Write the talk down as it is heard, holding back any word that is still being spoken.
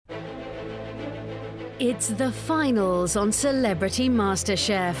It's the finals on Celebrity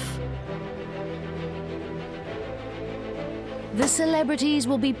MasterChef. The celebrities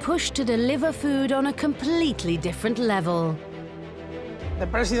will be pushed to deliver food on a completely different level. The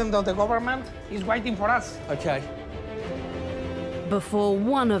president of the government is waiting for us. Okay. Before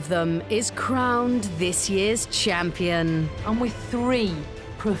one of them is crowned this year's champion. I'm with 3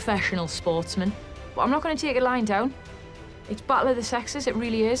 professional sportsmen, but I'm not going to take it lying down. It's battle of the sexes, it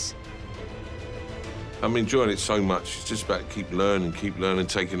really is. I'm enjoying it so much. It's just about keep learning,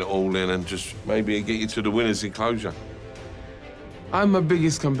 taking it all in, and just maybe get you to the winner's enclosure. I'm my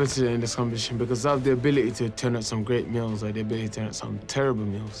biggest competitor in this competition because I have the ability to turn out some great meals or the ability to turn out some terrible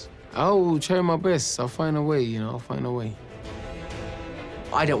meals. I'll try my best. I'll find a way, you know, I'll find a way.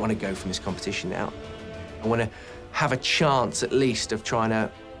 I don't want to go from this competition now. I want to have a chance, at least, of trying to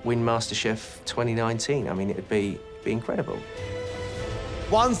win MasterChef 2019. I mean, it'd be incredible.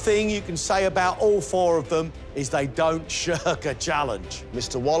 One thing you can say about all 4 of them is they don't shirk a challenge.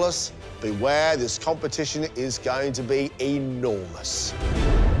 Mr. Wallace, beware, this competition is going to be enormous.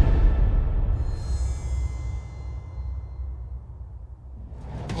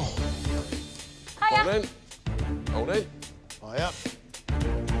 Oh. Hiya. Hold in. Hold in. Hiya.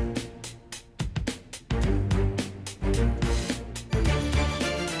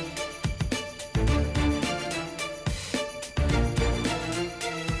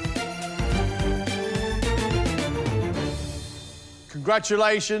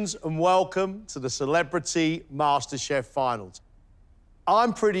 Congratulations and welcome to the Celebrity MasterChef Finals.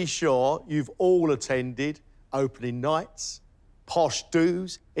 I'm pretty sure you've all attended opening nights, posh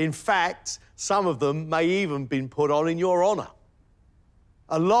do's. In fact, some of them may even been put on in your honour.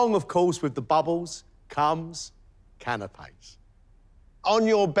 Along, of course, with the bubbles comes canapés. On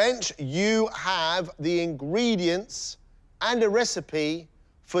your bench, you have the ingredients and a recipe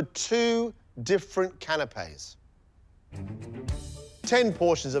for 2 different canapés. 10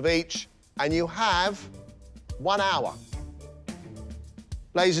 portions of each, and you have 1 hour.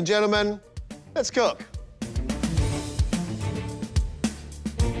 Ladies and gentlemen, let's cook.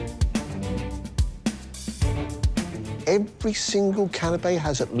 Every single canapé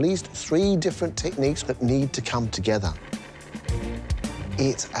has at least 3 different techniques that need to come together.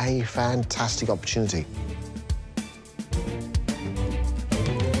 It's a fantastic opportunity.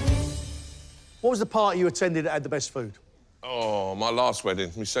 What was the party you attended that had the best food? Oh, my last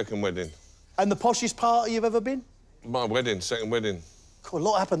wedding, my second wedding. And the poshest party you've ever been? My wedding, second wedding. God, a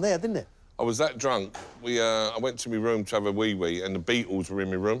lot happened there, didn't it? I was that drunk. I went to my room to have a wee-wee, and the Beatles were in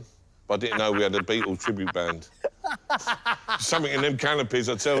my room. But I didn't know we had a Beatles tribute band. Something in them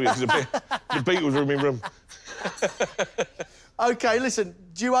canapés, I tell you. The Beatles were in my room. OK, listen,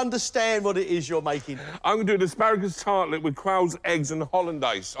 do you understand what it is you're making? I'm going to do an asparagus tartlet with quails, eggs and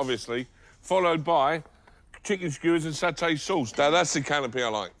hollandaise, obviously, followed by chicken skewers and satay sauce. Now, that's the canapé I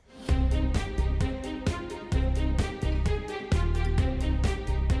like.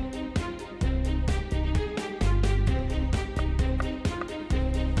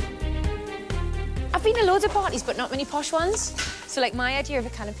 I've been to loads of parties, but not many posh ones. So, like, my idea of a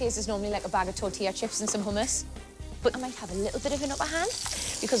canapé is normally like a bag of tortilla chips and some hummus. But I might have a little bit of an upper hand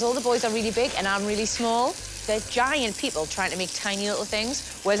because all the boys are really big and I'm really small. They're giant people trying to make tiny little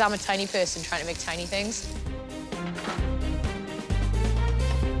things, whereas I'm a tiny person trying to make tiny things.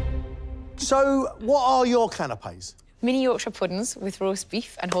 So, what are your canapés? Mini Yorkshire puddings with roast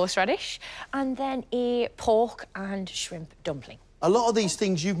beef and horseradish, and then a pork and shrimp dumpling. A lot of these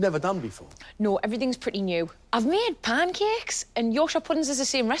things you've never done before. No, everything's pretty new. I've made pancakes, and Yorkshire puddings is the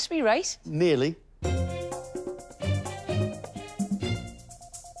same recipe, right? Nearly.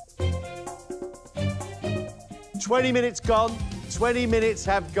 "20 minutes gone, 20 minutes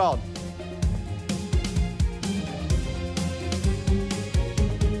have gone."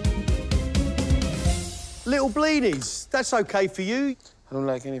 Little bleenies, that's OK for you. I don't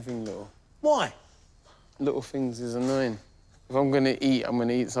like anything little. Why? Little things is annoying. If I'm going to eat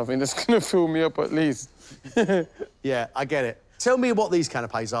something that's going to fill me up at least. Yeah, I get it. Tell me what these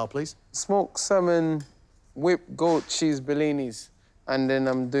canapés are, please. Smoked salmon, whipped goat cheese bellinis, and then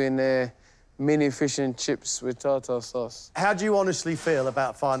I'm doing mini fish and chips with tartar sauce. How do you honestly feel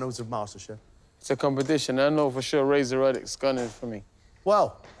about finals of MasterChef? It's a competition. I know for sure Razor Radix gunning for me.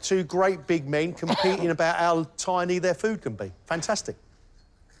 Well, 2 great big men competing about how tiny their food can be. Fantastic.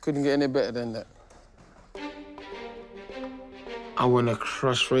 Couldn't get any better than that. I want to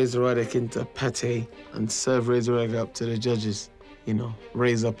crush Razor Radix into pate and serve Razor Radix up to the judges. You know,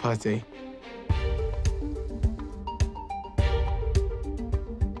 razor pate.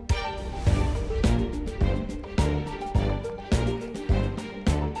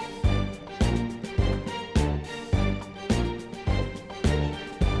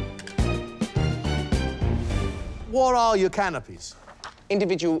 what are your canopies?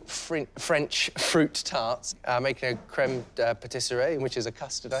 Individual French fruit tarts, making a creme patisserie, which is a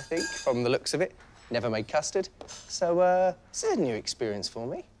custard, I think, from the looks of it. Never made custard, so this is a new experience for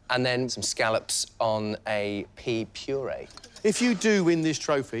me. And then some scallops on a pea puree. If you do win this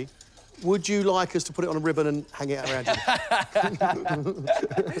trophy, would you like us to put it on a ribbon and hang it around you?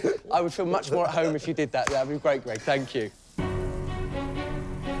 I would feel much more at home if you did that. That'd be great, Greg. Thank you.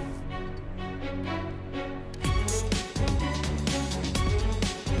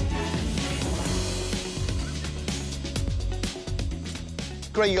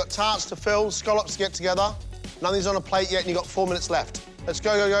 Greg, you got tarts to fill, scallops to get together. Nothing's on a plate yet, and you've got 4 minutes left. Let's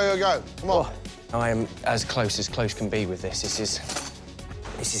go, go, go, go, go. Come on. Oh, I am as close can be with this. This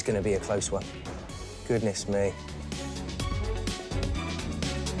is going to be a close one. Goodness me.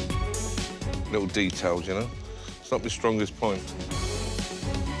 Little details, you know? It's not my strongest point.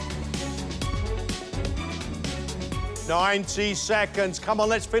 90 seconds. Come on,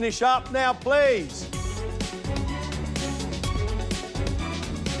 let's finish up now, please.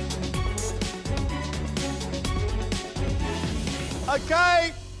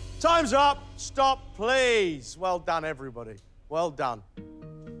 OK, time's up. Stop, please. Well done, everybody. Well done.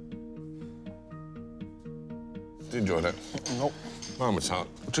 Did you enjoy that? Nope. Mine was hard.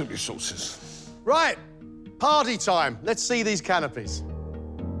 I took your sauces. Right, party time. Let's see these canopies.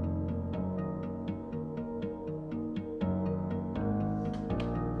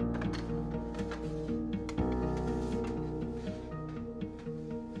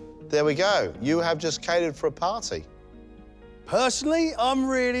 There we go. You have just catered for a party. Personally, I'm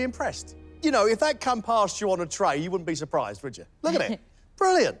really impressed. You know, if that come past you on a tray, you wouldn't be surprised, would you? Look at it.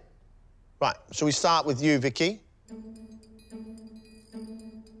 Brilliant. Right, shall we start with you, Vicky?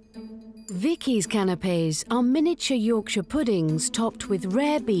 Vicky's canapés are miniature Yorkshire puddings topped with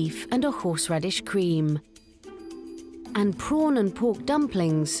rare beef and a horseradish cream. And prawn and pork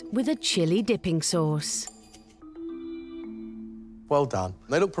dumplings with a chilli dipping sauce. Well done.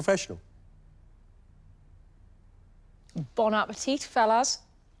 They look professional. Bon appetit, fellas.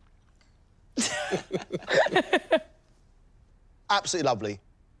 Absolutely lovely.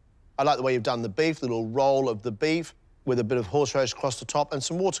 I like the way you've done the beef, the little roll of the beef with a bit of horseradish across the top and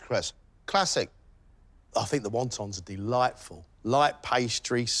some watercress. Classic. I think the wontons are delightful. Light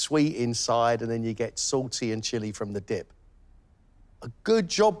pastry, sweet inside, and then you get salty and chilli from the dip. A good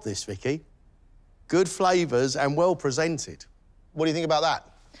job, this, Vicky. Good flavours and well presented. What do you think about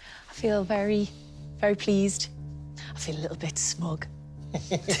that? I feel very, very pleased. I feel a little bit smug.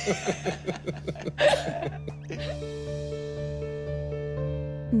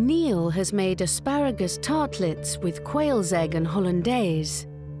 Neil has made asparagus tartlets with quail's egg and hollandaise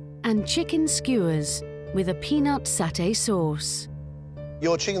and chicken skewers with a peanut satay sauce.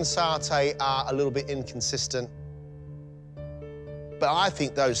 Your chicken satay are a little bit inconsistent, but I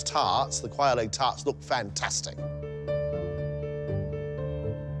think those tarts, the quail egg tarts, look fantastic.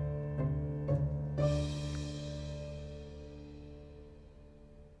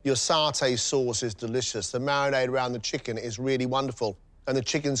 Your satay sauce is delicious. The marinade around the chicken is really wonderful. And the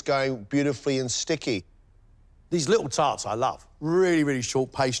chicken's going beautifully and sticky. These little tarts I love. Really, really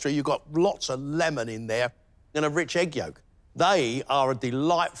short pastry. You've got lots of lemon in there and a rich egg yolk. They are a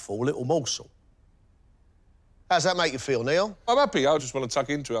delightful little morsel. How's that make you feel, Neil? I'm happy. I just want to tuck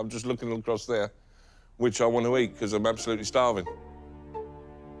into it. I'm just looking across there, which I want to eat because I'm absolutely starving.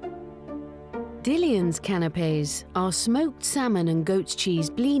 Dillion's canapés are smoked salmon and goat's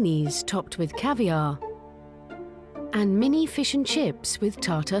cheese blinis topped with caviar and mini fish and chips with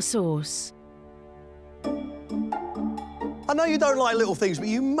tartar sauce. I know you don't like little things, but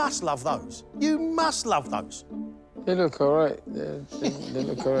you must love those. You must love those. They look all right. They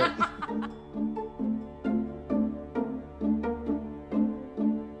look all right.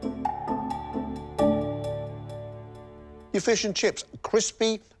 Your fish and chips,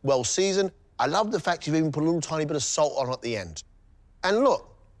 crispy, well-seasoned. I love the fact you've even put a little tiny bit of salt on at the end. And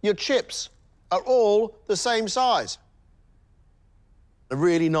look, your chips are all the same size. A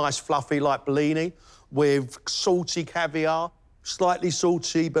really nice fluffy like bellini with salty caviar, slightly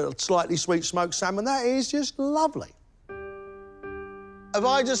salty but slightly sweet smoked salmon. That is just lovely. Have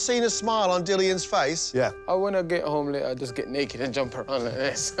I just seen a smile on Dillion's face? Yeah. I want to get home later, just get naked and jump around like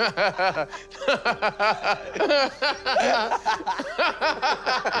this.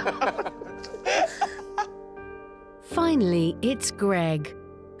 Finally, it's Greg,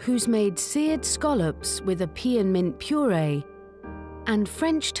 who's made seared scallops with a pea and mint puree and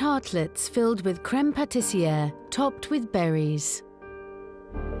French tartlets filled with creme pâtissière topped with berries.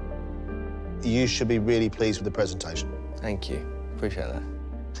 You should be really pleased with the presentation. Thank you. Appreciate that.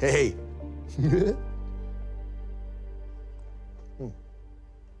 Hey.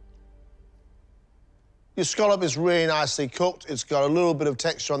 Your scallop is really nicely cooked. It's got a little bit of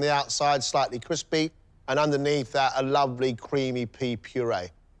texture on the outside, slightly crispy, and underneath that, a lovely creamy pea puree.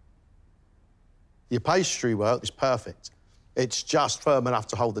 Your pastry work is perfect. It's just firm enough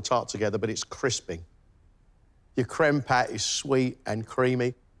to hold the tart together, but it's crisping. Your creme pat is sweet and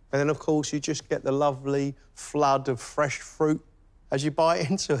creamy. And then, of course, you just get the lovely flood of fresh fruit as you bite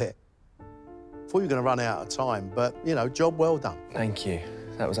into it. Thought you were going to run out of time, but, you know, job well done. Thank you.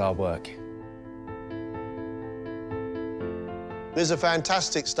 That was hard work. This is a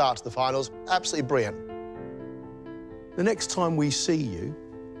fantastic start to the finals. Absolutely brilliant. The next time we see you,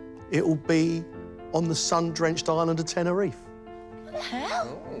 it'll be on the sun-drenched island of Tenerife. What the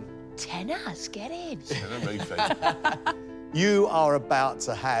hell? Tenors, get in. You are about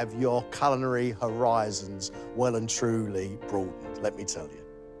to have your culinary horizons well and truly broadened, let me tell you.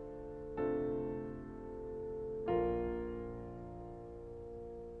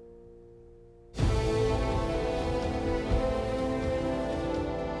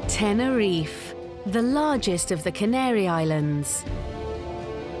 Tenerife, the largest of the Canary Islands.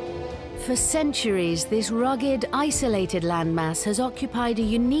 For centuries, this rugged, isolated landmass has occupied a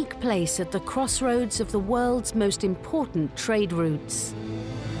unique place at the crossroads of the world's most important trade routes.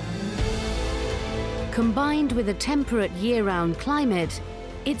 Combined with a temperate year-round climate,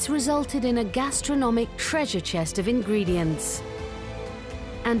 it's resulted in a gastronomic treasure chest of ingredients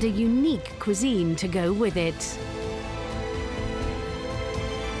and a unique cuisine to go with it.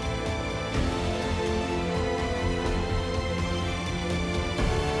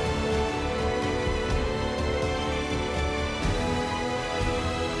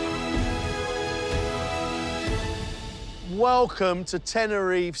 Welcome to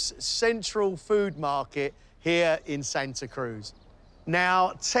Tenerife's central food market here in Santa Cruz.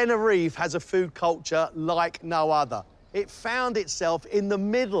 Now, Tenerife has a food culture like no other. It found itself in the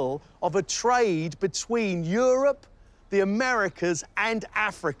middle of a trade between Europe, the Americas, and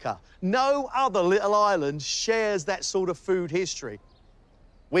Africa. No other little island shares that sort of food history.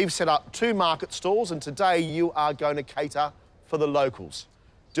 We've set up 2 market stalls, and today you are going to cater for the locals,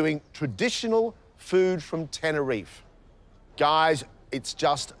 doing traditional food from Tenerife. Guys, it's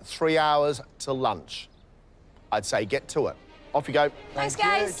just 3 hours till lunch. I'd say get to it. Off you go. Thanks,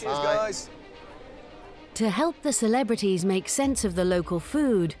 guys. Cheers, guys. To help the celebrities make sense of the local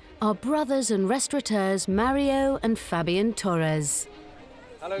food are brothers and restaurateurs Mario and Fabian Torres.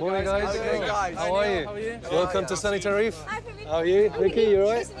 Hello, morning, guys. How are you? How are you? Welcome to sunny Tenerife. Hi, Fabian. How are you? Vicky, you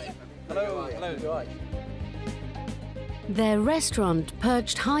all right? Hello. Hello. You all right? Their restaurant,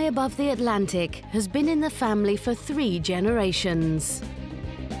 perched high above the Atlantic, has been in the family for 3 generations.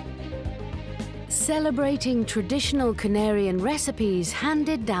 Celebrating traditional Canarian recipes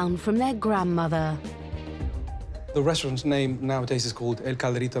handed down from their grandmother. The restaurant's name nowadays is called El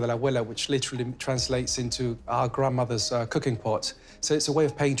Calderito de la Abuela, which literally translates into our grandmother's cooking pot. So it's a way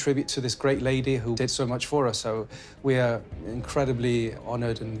of paying tribute to this great lady who did so much for us. So we are incredibly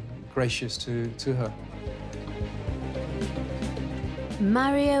honored and gracious to her.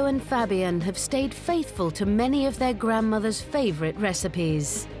 Mario and Fabian have stayed faithful to many of their grandmother's favorite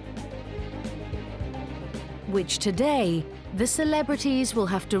recipes, which today the celebrities will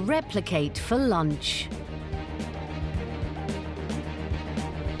have to replicate for lunch.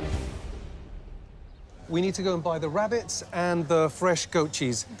 We need to go and buy the rabbits and the fresh goat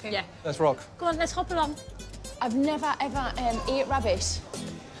cheese. Okay. Yeah. Let's rock. Go on, let's hop along. I've never, ever ate rabbit,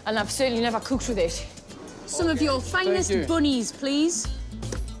 and I've certainly never cooked with it. Some of your finest bunnies, please.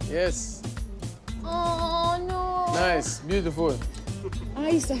 Yes. Oh, no. Nice, beautiful. I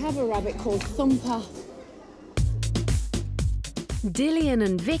used to have a rabbit called Thumper. Dillian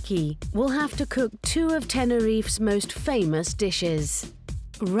and Vicky will have to cook 2 of Tenerife's most famous dishes.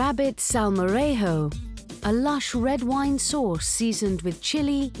 Rabbit salmorejo, a lush red wine sauce seasoned with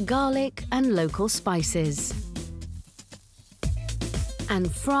chili, garlic and local spices. And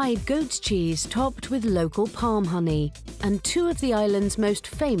fried goat's cheese topped with local palm honey, and 2 of the island's most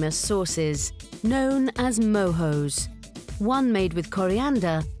famous sauces, known as mojos. One made with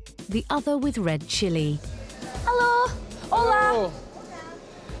coriander, the other with red chili. Hello. Hola.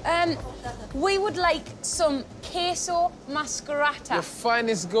 We would like some queso mascarata. The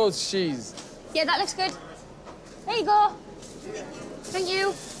finest goat's cheese. Yeah, that looks good. There you go. Thank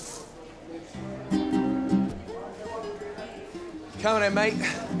you. Come on in, mate.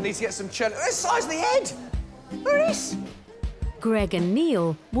 We need to get some cello. The size of the head! There it is! Greg and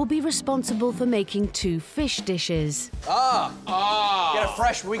Neil will be responsible for making 2 fish dishes. Get a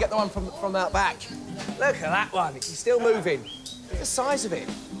fresh, we get the one from out back. Look at that one, it's still moving. Look at the size of it.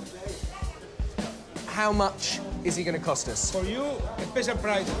 How much is he going to cost us? For you, a special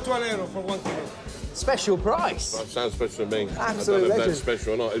price, €12 for 1 kilo. Special price. That sounds special to me. Absolute I don't know if legend. that's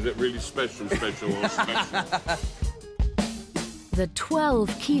special or not. Is it really special or special? The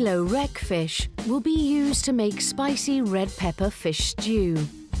 12-kilo wreck fish will be used to make spicy red pepper fish stew.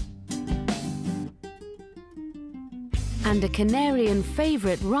 And a Canarian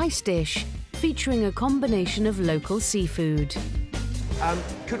favourite rice dish featuring a combination of local seafood.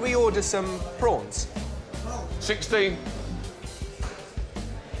 Could we order some prawns? 16.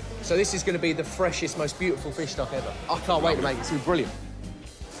 So this is going to be the freshest, most beautiful fish stock ever. I can't wait to make it. It's going to be brilliant.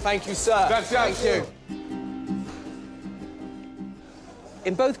 Thank you, sir. Thank you.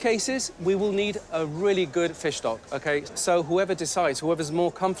 In both cases, we will need a really good fish stock, OK? So whoever decides, whoever's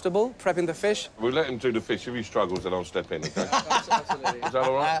more comfortable prepping the fish... We'll let him do the fish. If he struggles, then I'll step in, OK? Absolutely. Is that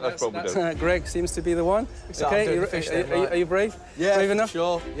all right? That's what we do. Greg seems to be the one. So OK, are you brave? Yeah, brave enough?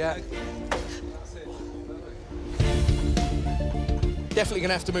 Sure, yeah. Definitely going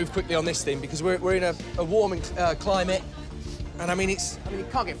to have to move quickly on this thing because we're in a warming climate. And, I mean, you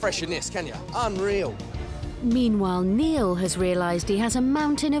can't get fresher than this, can you? Unreal. Meanwhile, Neil has realised he has a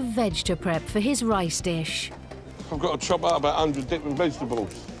mountain of veg to prep for his rice dish. I've got to chop out about 100 different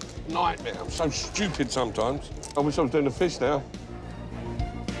vegetables. Nightmare. I'm so stupid sometimes. I wish I was doing the fish now.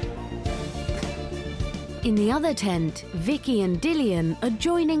 In the other tent, Vicky and Dillian are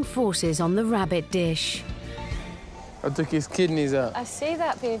joining forces on the rabbit dish. I took his kidneys out. I see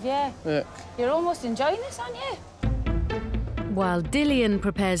that, babe, yeah. You're almost enjoying this, aren't you? While Dillian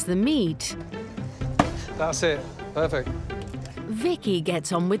prepares the meat, That's it. Perfect. Vicky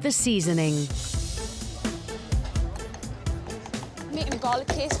gets on with the seasoning. Making a garlic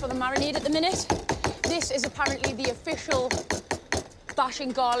paste for the marinade at the minute. This is apparently the official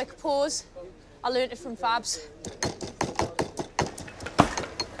bashing garlic pose. I learned it from Fabs.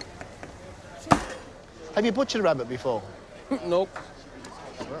 Have you butchered a rabbit before? Nope.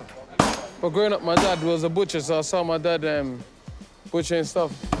 But growing up, my dad was a butcher, so I saw my dad butchering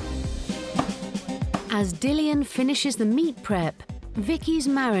stuff. As Dillian finishes the meat prep, Vicky's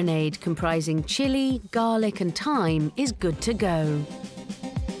marinade, comprising chilli, garlic and thyme, is good to go.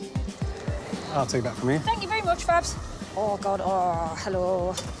 I'll take that from you. Thank you very much, Fabs. Oh, God, oh,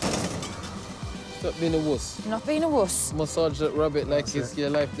 hello. Stop being a wuss. Not being a wuss. Massage that rabbit like it's your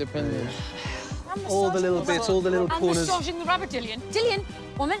life dependent. All the little bits, all the little corners. I'm massaging the rabbit, Dillian. Dillian,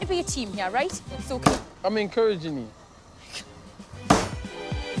 we're meant to be a team here, right? It's OK. I'm encouraging you.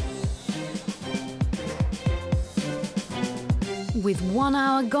 With 1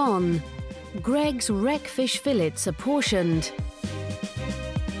 hour gone, Greg's wreck fish fillets are portioned.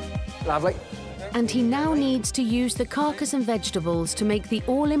 Lovely. And he now needs to use the carcass and vegetables to make the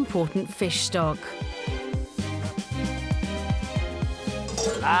all-important fish stock.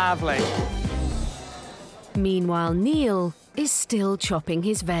 Lovely. Meanwhile, Neil is still chopping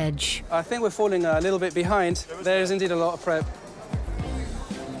his veg. I think we're falling a little bit behind. There is indeed a lot of prep.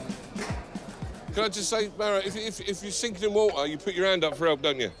 Can I just say, Mara, if you're sinking in water, you put your hand up for help,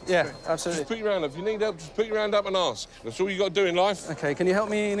 don't you? Yeah, absolutely. Just put your hand up. If you need help, just put your hand up and ask. That's all you got to do in life. OK, can you help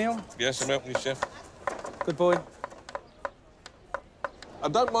me, Neil? Yes, I'm helping you, Chef. Good boy. I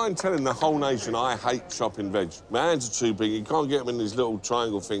don't mind telling the whole nation I hate chopping veg. My hands are too big. You can't get them in these little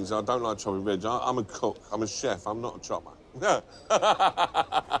triangle things. I don't like chopping veg. I'm a cook. I'm a chef. I'm not a chopper.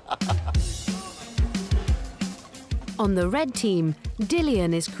 On the red team,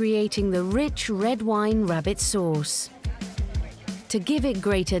 Dillian is creating the rich red wine rabbit sauce. To give it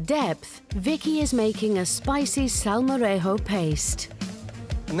greater depth, Vicky is making a spicy salmorejo paste.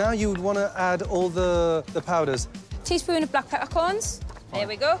 Now you would want to add all the powders. Teaspoon of black peppercorns. There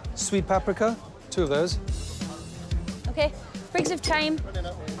we go. Sweet paprika, 2 of those. OK. Sprigs of thyme.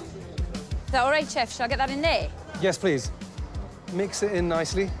 Is that all right, Chef? Shall I get that in there? Yes, please. Mix it in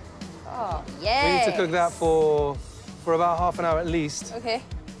nicely. Oh, yeah. We need to cook that for about half an hour at least. OK.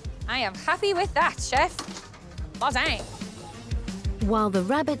 I am happy with that, Chef. Buzzing. While the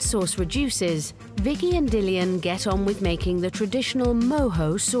rabbit sauce reduces, Vicky and Dillian get on with making the traditional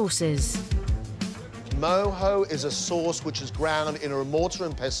mojo sauces. Mojo is a sauce which is ground in a mortar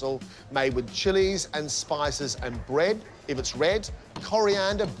and pestle, made with chilies and spices and bread, if it's red,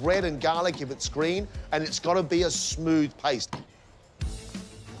 coriander, bread and garlic, if it's green, and it's got to be a smooth paste.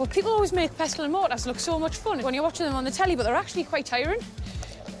 Well, people always make pestle and mortars look so much fun when you're watching them on the telly, but they're actually quite tiring.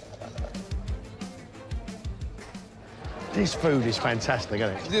 This food is fantastic,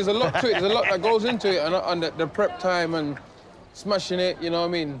 isn't it? There's a lot to it. There's a lot that goes into it, and the prep time and smashing it, you know what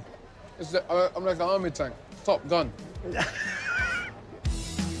I mean? I'm like an army tank, Top Gun.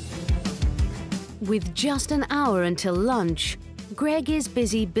 With just an hour until lunch, Greg is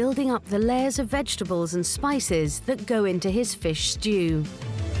busy building up the layers of vegetables and spices that go into his fish stew.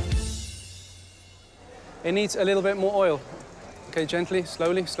 It needs a little bit more oil. Okay, gently,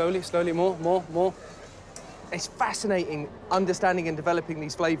 slowly, slowly, slowly, more. It's fascinating understanding and developing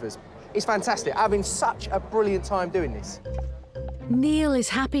these flavours. It's fantastic. Having such a brilliant time doing this. Neil is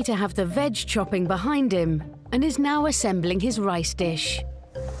happy to have the veg chopping behind him and is now assembling his rice dish.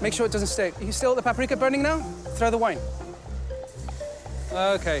 Make sure it doesn't stick. You still the paprika burning now? Throw the wine.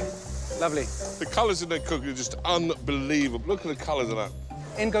 Okay, lovely. The colours in their cooking are just unbelievable. Look at the colours of that.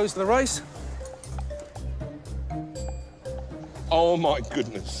 In goes the rice. Oh, my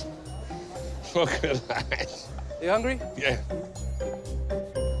goodness. Look at that. You hungry? Yeah.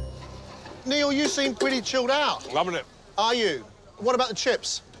 Neil, you seem pretty chilled out. Loving it. Are you? What about the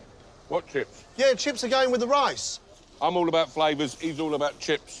chips? What chips? Yeah, chips are going with the rice. I'm all about flavours, he's all about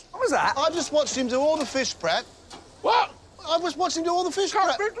chips. What was that? I just watched him do all the fish prep. What? I was watching him do all the fish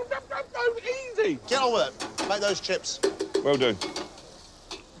prep. Easy. Get on with it. Make those chips. Well done.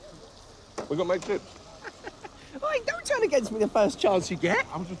 We've got to make chips. Oi, don't turn against me the first chance you get.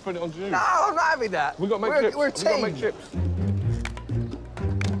 I'm just putting it on to you. No, I'm not having that. We've got to make chips. We're a We've got to team. make chips.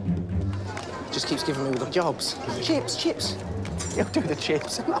 Just keeps giving me all the jobs. Chips. You'll do the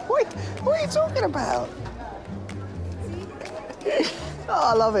chips. I'm like, what are you talking about?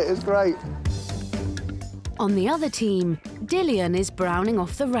 Oh, I love it. It's great. On the other team, Dillian is browning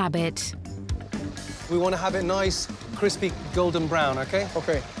off the rabbit. We want to have it nice, crispy, golden brown, OK?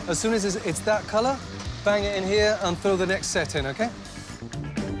 OK. As soon as it's that colour, bang it in here and throw the next set in, OK?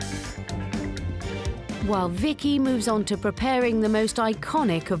 While Vicky moves on to preparing the most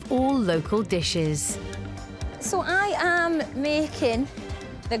iconic of all local dishes. So I am making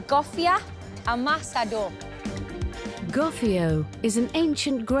the gofia amasado. Gofio is an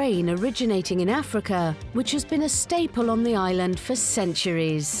ancient grain originating in Africa, which has been a staple on the island for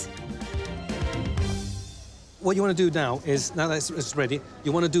centuries. What you want to do now is, now that it's ready,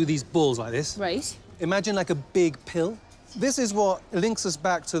 you want to do these balls like this. Right. Imagine like a big pill. This is what links us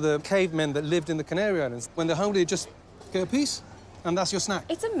back to the cavemen that lived in the Canary Islands. When they're hungry, they just get a piece, and that's your snack.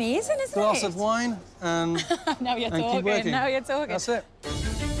 It's amazing, isn't it? Glass of wine, and now you're and keep talking. working. Now you're talking. That's it.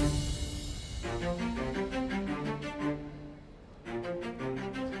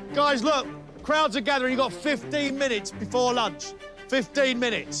 Guys, look, crowds are gathering. You've got 15 minutes before lunch. 15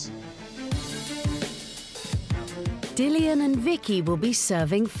 minutes. Dillian and Vicky will be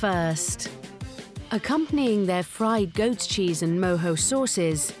serving first. Accompanying their fried goat's cheese and mojo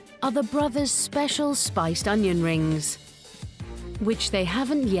sauces are the brothers' special spiced onion rings, which they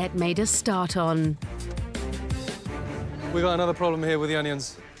haven't yet made a start on. We got another problem here with the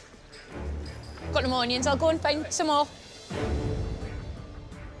onions. Got no more onions. I'll go and find some more.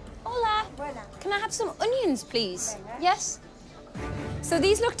 Hola. Can I have some onions, please? Yes. So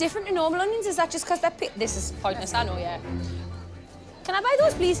these look different to normal onions. Is that just because they're this is pointless, I know, yeah. Can I buy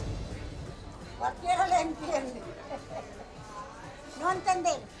those, please?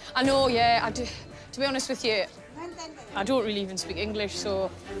 I know, yeah. I do. To be honest with you, I don't really even speak English, so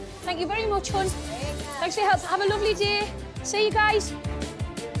thank you very much, hon. Thanks for your help. Have a lovely day. See you guys.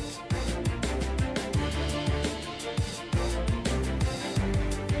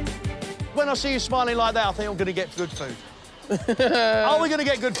 When I see you smiling like that, I think I'm going to get good food. Are we going to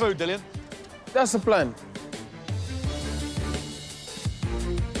get good food, Dillian? That's the plan.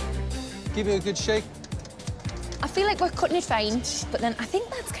 Give it a good shake. I feel like we're cutting it fine, but then I think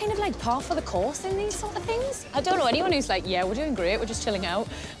that's kind of like par for the course in these sort of things. I don't know anyone who's like, yeah, we're doing great, we're just chilling out.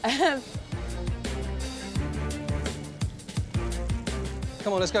 Come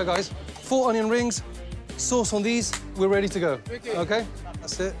on, let's go, guys. 4 onion rings, sauce on these, we're ready to go. OK?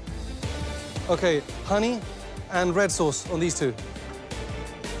 That's it. OK, honey and red sauce on these 2.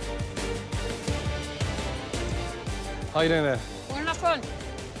 How you doing there? One last one.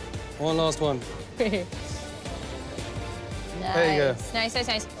 One last one. Nice. There you go. Nice, nice,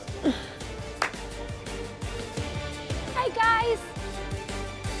 nice. Hey, guys.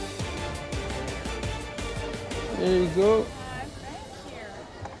 There you go.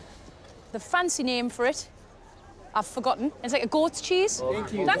 The fancy name for it, I've forgotten. It's like a goat's cheese.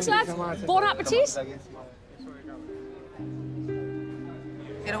 Thank you. Thanks, lads. Bon appetit.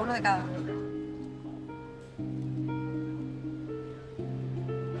 Quiero uno de cada.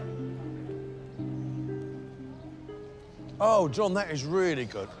 Oh, John, that is really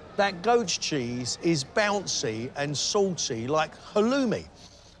good. That goat's cheese is bouncy and salty like halloumi.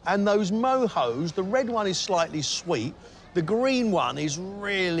 And those mojos, the red one is slightly sweet, the green one is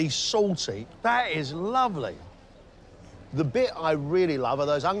really salty. That is lovely. The bit I really love are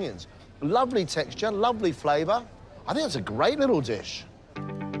those onions. Lovely texture, lovely flavour. I think that's a great little dish.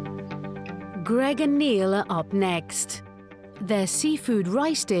 Greg and Neil are up next. Their seafood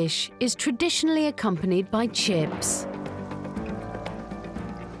rice dish is traditionally accompanied by chips.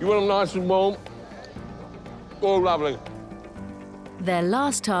 You want them nice and warm? Oh, lovely. Their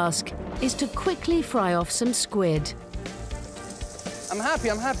last task is to quickly fry off some squid. I'm happy,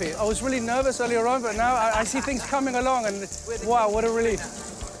 I'm happy. I was really nervous earlier on, but now I see things coming along, and wow, what a relief.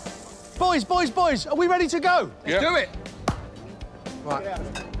 Boys, boys, boys, are we ready to go? Let's do it. Right.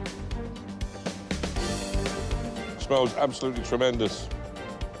 Smells absolutely tremendous.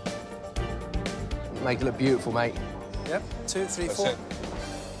 Make it look beautiful, mate. Yep, 2, 3, That's 4. it.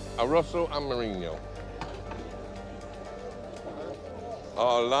 Arroso Amarino.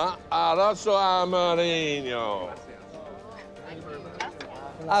 Hola, Arroso Amarino.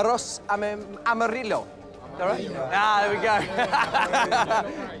 Arroz amarillo. All right? Ah, there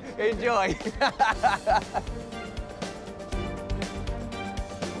we go. Enjoy.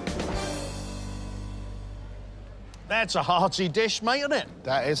 That's a hearty dish, mate, isn't it?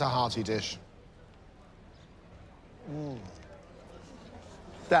 That is a hearty dish.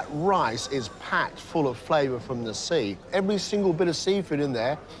 That rice is packed full of flavour from the sea. Every single bit of seafood in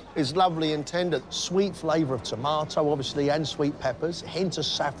there is lovely and tender. Sweet flavour of tomato, obviously, and sweet peppers. Hint of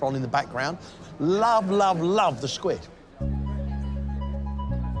saffron in the background. Love, love, love the squid.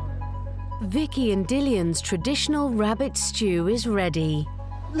 Vicky and Dillion's traditional rabbit stew is ready.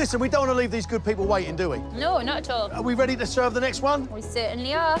 Listen, we don't want to leave these good people waiting, do we? No, not at all. Are we ready to serve the next one? We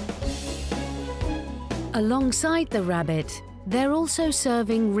certainly are. Alongside the rabbit, they're also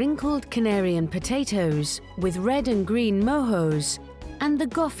serving wrinkled Canarian potatoes with red and green mojos and the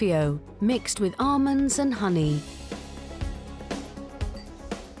gofio mixed with almonds and honey.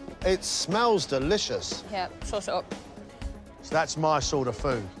 It smells delicious. Yeah, sauce it up. So that's my sort of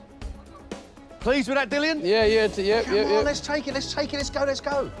food. Pleased with that, Dillion? Yeah. Come on, let's take it, let's go, let's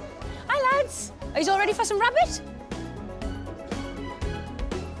go. Hi, lads. Are you all ready for some rabbit?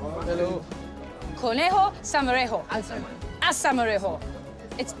 Hello. Conejo samarejo. Asamarejo.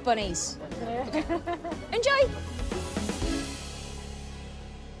 It's bunnies. Enjoy.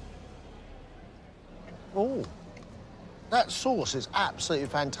 Oh, that sauce is absolutely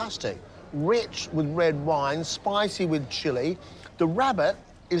fantastic. Rich with red wine, spicy with chilli. The rabbit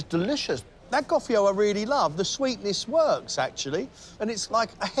is delicious. That gofio I really love. The sweetness works, actually, and it's like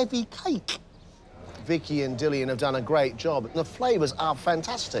a heavy cake. Vicky and Dillion have done a great job. The flavours are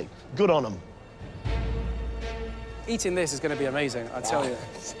fantastic. Good on them. Eating this is going to be amazing, I tell you.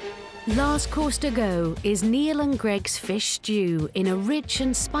 Last course to go is Neil and Greg's fish stew in a rich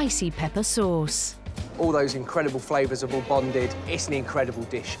and spicy pepper sauce. All those incredible flavours have all bonded. It's an incredible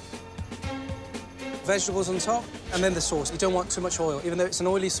dish. Vegetables on top, and then the sauce. You don't want too much oil. Even though it's an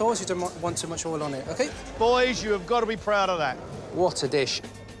oily sauce, you don't want too much oil on it, OK? Boys, you have got to be proud of that. What a dish.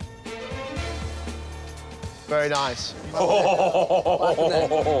 Very nice.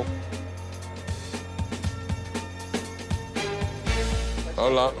 Oh.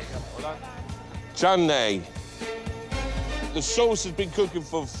 Hola. Gianni. The sauce has been cooking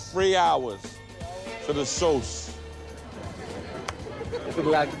for 3 hours. For the sauce. Good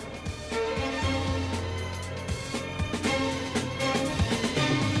luck.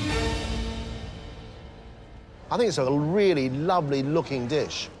 I think it's a really lovely looking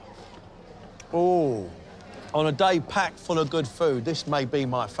dish. Oh, on a day packed full of good food, this may be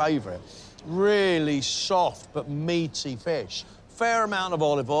my favourite. Really soft but meaty fish. Fair amount of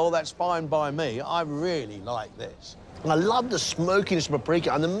olive oil, that's fine by me. I really like this. And I love the smokiness of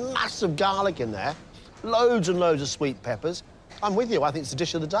paprika and the massive garlic in there. Loads and loads of sweet peppers. I'm with you, I think it's the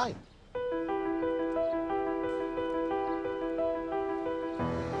dish of the day.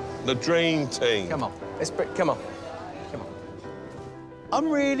 The dream team. Come on. Come on. I'm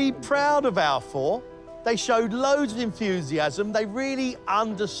really proud of our four. They showed loads of enthusiasm. They really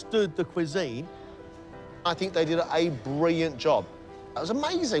understood the cuisine. I think they did a brilliant job. That was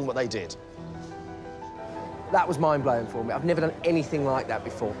amazing what they did. That was mind-blowing for me. I've never done anything like that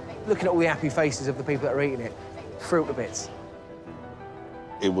before. Looking at all the happy faces of the people that are eating it, fruit to bits.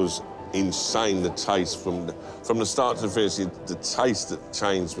 It was insane, the taste from the start to the finish. The taste that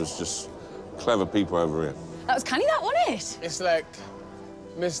changed was just clever people over here. That was canny, that, wasn't it? It's like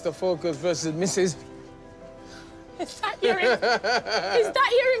Mr. Focus versus Mrs. Is that your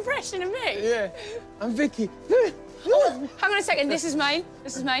impression of me? Yeah. I'm Vicky. Oh, hang on a second. This is mine.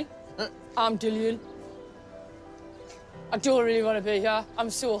 This is mine. I'm Dillion. I don't really want to be here.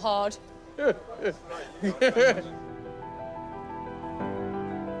 I'm so hard.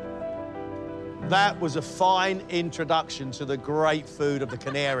 That was a fine introduction to the great food of the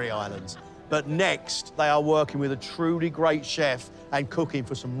Canary Islands. But next, they are working with a truly great chef and cooking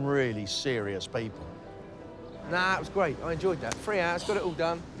for some really serious people. Nah, it was great. I enjoyed that. 3 hours, got it all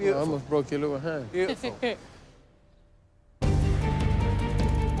done. Beautiful. I almost broke your little hand. Beautiful.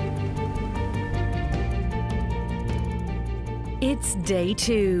 It's day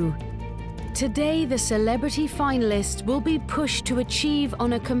 2. Today, the celebrity finalists will be pushed to achieve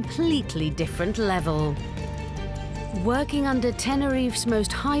on a completely different level. Working under Tenerife's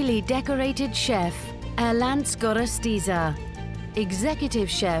most highly decorated chef, Erlans Gorostiza, executive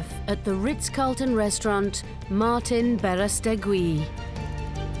chef at the Ritz-Carlton restaurant Martin Berastegui.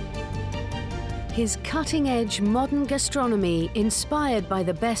 His cutting-edge modern gastronomy, inspired by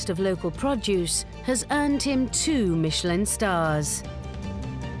the best of local produce, has earned him 2 Michelin stars.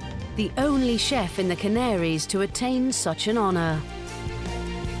 The only chef in the Canaries to attain such an honour.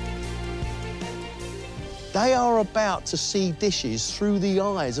 They are about to see dishes through the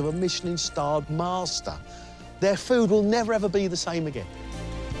eyes of a Michelin-starred master. Their food will never, ever be the same again.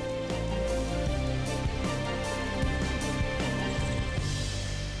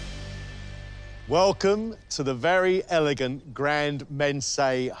 Welcome to the very elegant Grand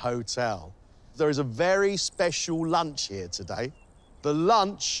Mensae Hotel. There is a very special lunch here today. The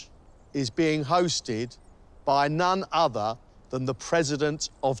lunch is being hosted by none other than the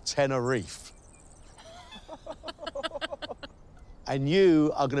President of Tenerife. And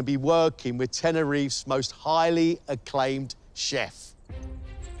you are going to be working with Tenerife's most highly acclaimed chef.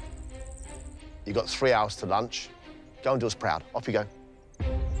 You've got 3 hours to lunch. Go and do us proud. Off you go.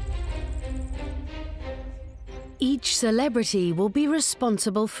 Each celebrity will be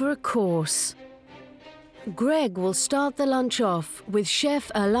responsible for a course. Greg will start the lunch off with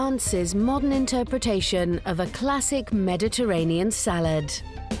Chef Erlans's modern interpretation of a classic Mediterranean salad.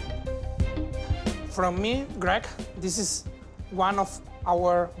 From me, Greg, this is one of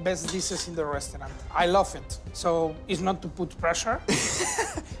our best dishes in the restaurant. I love it. So it's not to put pressure.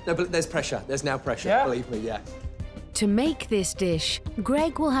 No, but there's pressure. There's now pressure, Yeah. believe me, yeah. To make this dish,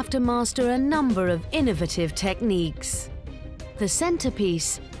 Greg will have to master a number of innovative techniques. The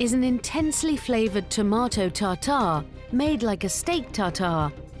centerpiece is an intensely flavored tomato tartare made like a steak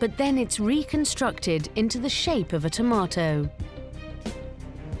tartare, but then it's reconstructed into the shape of a tomato.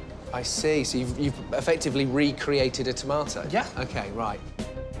 I see. So you've effectively recreated a tomato? Yeah. OK, right.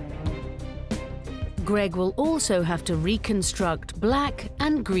 Greg will also have to reconstruct black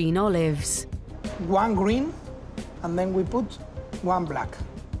and green olives. 1 green, and then we put 1 black.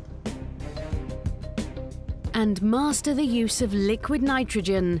 And master the use of liquid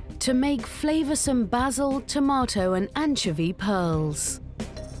nitrogen to make flavoursome basil, tomato and anchovy pearls.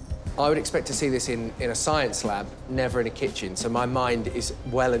 I would expect to see this in a science lab, never in a kitchen, so my mind is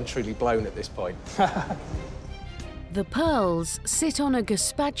well and truly blown at this point. The pearls sit on a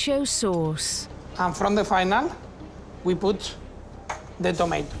gazpacho sauce. And from the final, we put the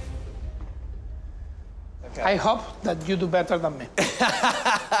tomato. Okay. I hope that you do better than me.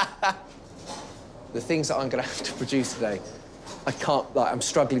 The things that I'm going to have to produce today, I can't, like, I'm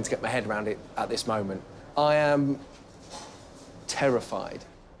struggling to get my head around it at this moment. I am terrified.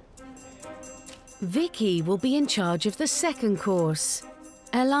 Vicky will be in charge of the second course,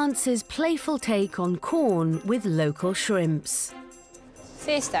 Erlans's playful take on corn with local shrimps.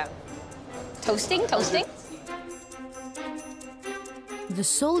 Face down. Toasting, toasting. The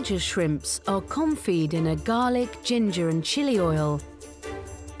soldier shrimps are confit in a garlic, ginger and chili oil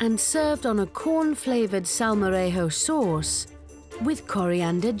and served on a corn-flavoured salmorejo sauce with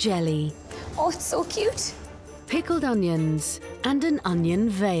coriander jelly. Oh, it's so cute. Pickled onions and an onion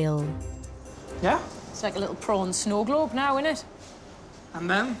veil. Yeah? It's like a little prawn snow globe now, isn't it? And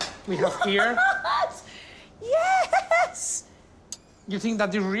then we have here... Yes! You think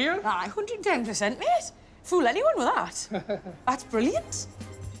that is real? 110%, mate. Fool anyone with that. That's brilliant.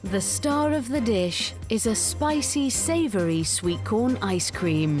 The star of the dish is a spicy, savoury sweet corn ice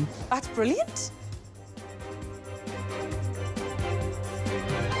cream. That's brilliant.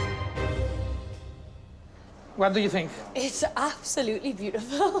 What do you think? It's absolutely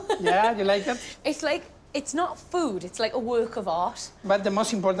beautiful. Yeah, you like it? It's like, it's not food, it's like a work of art. But the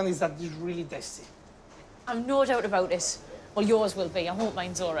most important is that it's really tasty. I'm no doubt about it. Well, yours will be. I hope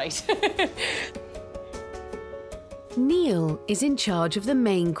mine's all right. Neil is in charge of the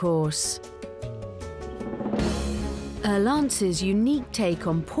main course. Erlans's unique take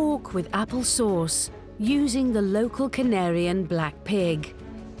on pork with apple sauce, using the local Canarian black pig.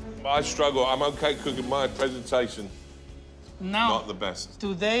 I struggle. I'm OK cooking my presentation. No. Not the best.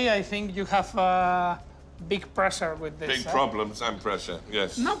 Today, I think you have big pressure with this. Big problems and pressure,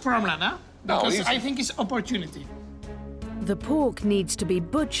 yes. No problem, huh? No, Because easy. I think it's opportunity. The pork needs to be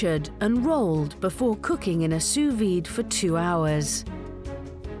butchered and rolled before cooking in a sous vide for 2 hours.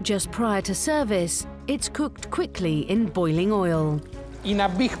 Just prior to service, it's cooked quickly in boiling oil. In a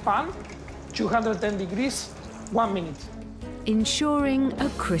big pan, 210 degrees, 1 minute. Ensuring a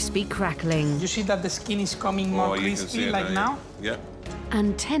crispy crackling. You see that the skin is coming more crispy, like now? Yeah.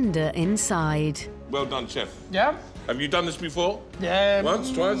 And tender inside. Well done, chef. Yeah? Have you done this before? Yeah.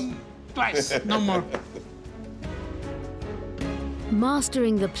 Once, twice? Twice, no more.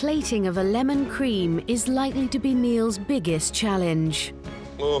 Mastering the plating of a lemon cream is likely to be Neil's biggest challenge.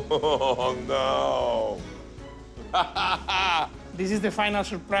 Oh, no. This is the final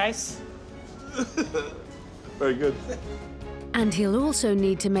surprise. Very good. And he'll also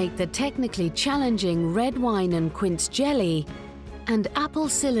need to make the technically challenging red wine and quince jelly and apple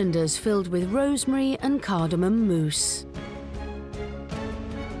cylinders filled with rosemary and cardamom mousse.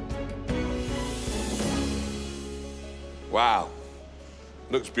 Wow.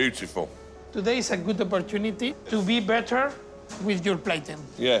 Looks beautiful. Today is a good opportunity to be better with your plating.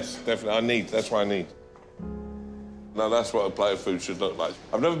 Yes, definitely. That's what I need. No, that's what a plate of food should look like.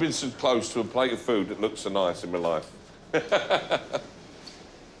 I've never been so close to a plate of food that looks so nice in my life.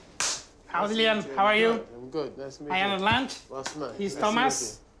 How's Liam? How are you? I'm good. Nice to meet you. I am at lunch. What's man? He's Nice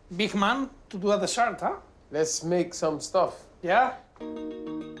Thomas, big man, to do a dessert, huh? Let's make some stuff. Yeah?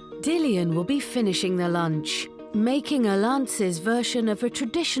 Dillian will be finishing the lunch, making Alance's version of a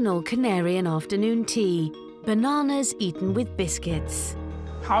traditional Canarian afternoon tea, bananas eaten with biscuits.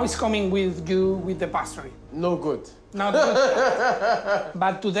 How is coming with you with the pastry? No good. Not good.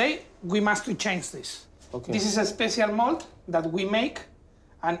 But today, we must change this. Okay. This is a special mold that we make,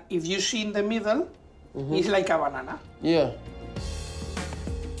 and if you see in the middle, it's like a banana. Yeah.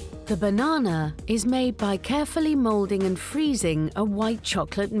 The banana is made by carefully molding and freezing a white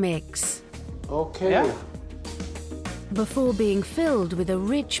chocolate mix. Okay. Yeah? Before being filled with a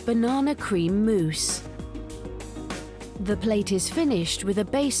rich banana cream mousse. The plate is finished with a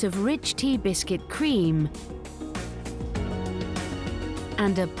base of rich tea biscuit cream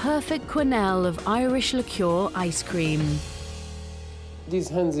and a perfect quenelle of Irish liqueur ice cream. These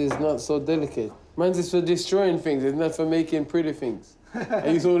hands is not so delicate. Mine's is for destroying things, it's not for making pretty things. I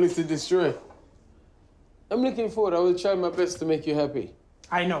use only to destroy. I'm looking forward. I will try my best to make you happy.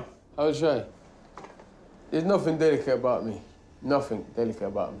 I know. I will try. There's nothing delicate about me. Nothing delicate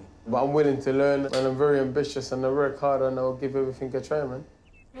about me. But I'm willing to learn, and I'm very ambitious, and I work hard, and I'll give everything a try, man.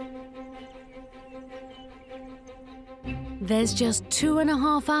 There's just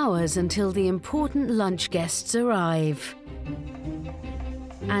 2.5 hours until the important lunch guests arrive.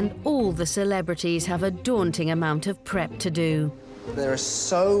 And all the celebrities have a daunting amount of prep to do. There are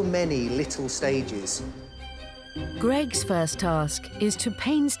so many little stages. Greg's first task is to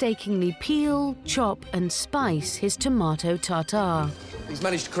painstakingly peel, chop and spice his tomato tartare. He's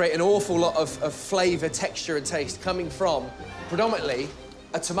managed to create an awful lot of flavour, texture and taste coming from, predominantly,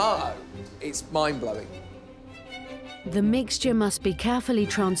 a tomato. It's mind-blowing. The mixture must be carefully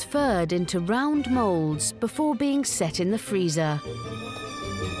transferred into round moulds before being set in the freezer.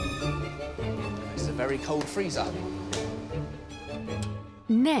 This is a very cold freezer.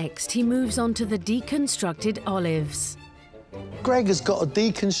 Next, he moves on to the deconstructed olives. Greg has got to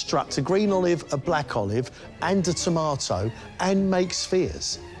deconstruct a green olive, a black olive, and a tomato, and make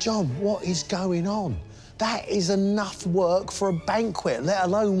spheres. John, what is going on? That is enough work for a banquet, let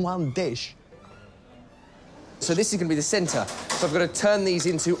alone one dish. So this is going to be the centre. So I've got to turn these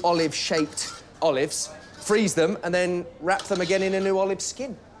into olive-shaped olives, freeze them, and then wrap them again in a new olive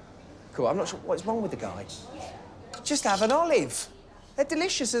skin. Cool, I'm not sure what's wrong with the guy. Just have an olive. They're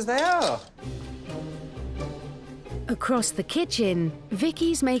delicious as they are. Across the kitchen,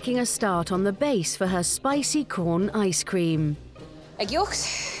 Vicky's making a start on the base for her spicy corn ice cream. Egg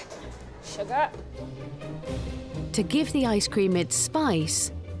yolks, sugar. To give the ice cream its spice,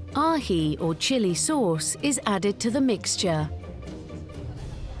 ahi or chili sauce is added to the mixture.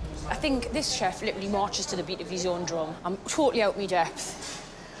 I think this chef literally marches to the beat of his own drum. I'm totally out of my depth.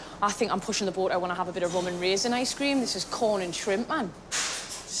 I think I'm pushing the boat. I want to have a bit of rum and raisin ice cream. This is corn and shrimp, man.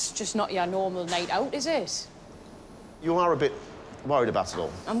 It's just not your normal night out, is it? You are a bit worried about it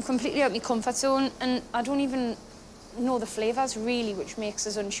all. I'm completely out of my comfort zone, and I don't even know the flavours, really, which makes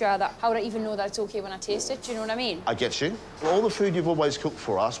us unsure that how would I even know that it's OK when I taste it, do you know what I mean? I get you. All the food you've always cooked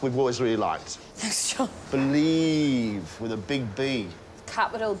for us, we've always really liked. Thanks, John. Believe, with a big B.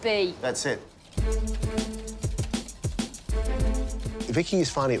 Capital B. That's it. Vicky is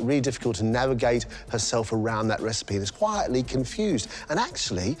finding it really difficult to navigate herself around that recipe and is quietly confused and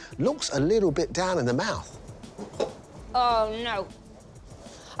actually looks a little bit down in the mouth. Oh, no.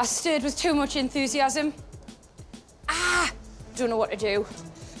 I stirred with too much enthusiasm. Don't know what to do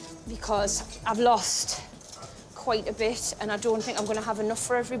because I've lost quite a bit and I don't think I'm going to have enough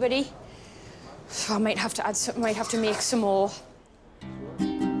for everybody. I might have to add some, might have to make some more.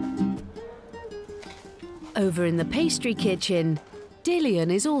 Over in the pastry kitchen,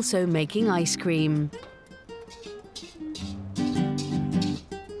 Dillian is also making ice cream.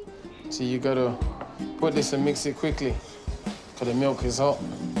 So you gotta put this and mix it quickly, because the milk is hot.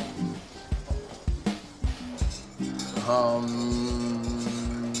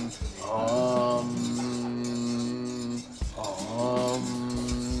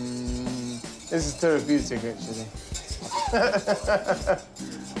 This is therapeutic, actually.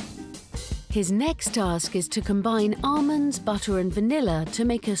 His next task is to combine almonds, butter and vanilla to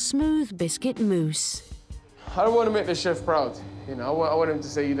make a smooth biscuit mousse. I don't want to make the chef proud. You know, I want him to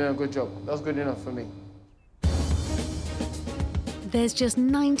say, you did a good job. That's good enough for me. There's just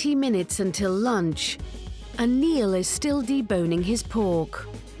 90 minutes until lunch, and Neil is still deboning his pork.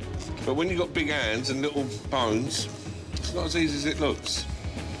 But when you've got big hands and little bones, it's not as easy as it looks.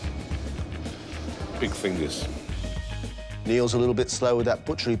 Big fingers. Neil's a little bit slow with that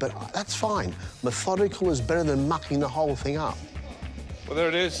butchery, but that's fine. Methodical is better than mucking the whole thing up. Well, there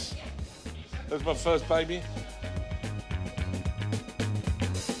it is. There's my first baby.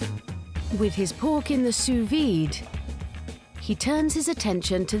 With his pork in the sous vide, he turns his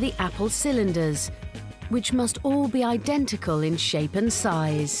attention to the apple cylinders, which must all be identical in shape and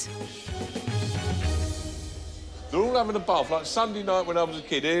size. They're all having a bath. Like Sunday night when I was a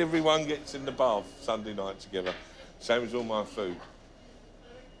kid, everyone gets in the bath Sunday night together. Same as all my food.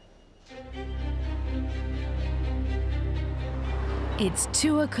 It's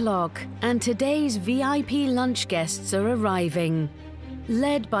 2 o'clock, and today's VIP lunch guests are arriving,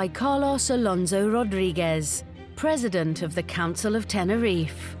 led by Carlos Alonso Rodriguez, President of the Council of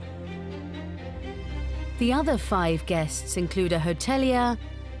Tenerife. The other 5 guests include a hotelier,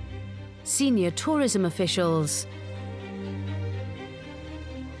 senior tourism officials,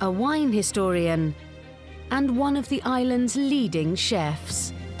 a wine historian, and one of the island's leading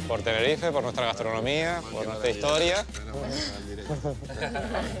chefs. Por Tenerife, por nuestra gastronomía, por nuestra historia.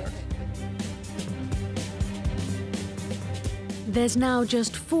 There's now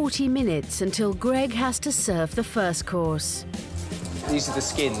just 40 minutes until Greg has to serve the first course. These are the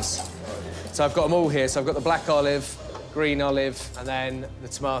skins. So I've got them all here. So I've got the black olive, green olive, and then the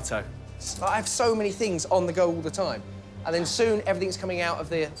tomato. I have so many things on the go all the time. And then soon everything's coming out of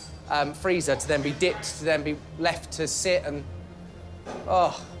the freezer to then be dipped, to then be left to sit and...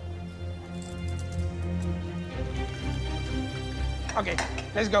 Oh. OK,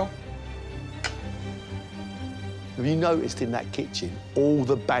 let's go. Have you noticed in that kitchen, all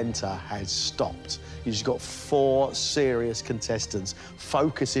the banter has stopped? You've just got 4 serious contestants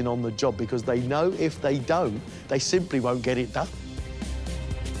focusing on the job because they know if they don't, they simply won't get it done.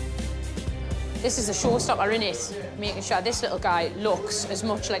 This is a showstopper, innit? Making sure this little guy looks as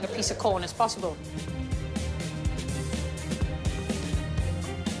much like a piece of corn as possible.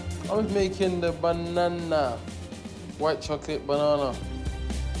 I was making the banana, white chocolate banana.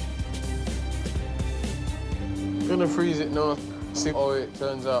 I'm gonna freeze it now, see how it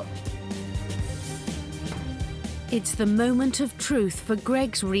turns out. It's the moment of truth for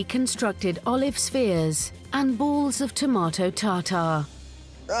Greg's reconstructed olive spheres and balls of tomato tartare.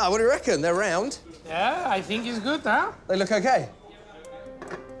 Ah, what do you reckon? They're round. Yeah, I think it's good, huh? They look OK.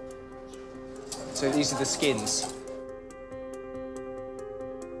 So these are the skins.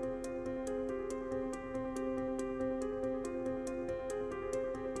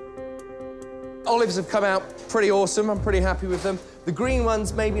 Olives have come out pretty awesome. I'm pretty happy with them. The green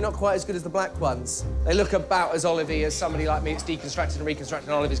ones, maybe not quite as good as the black ones. They look about as olivey as somebody like me that's deconstructed and reconstructed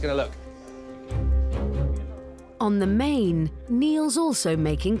an olive is going to look. On the main, Neil's also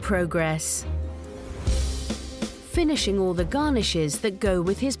making progress, finishing all the garnishes that go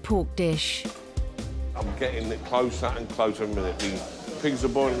with his pork dish. I'm getting it closer and closer in a minute. The pigs are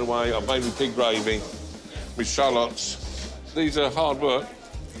boiling away. I've made my pig gravy, my shallots. These are hard work.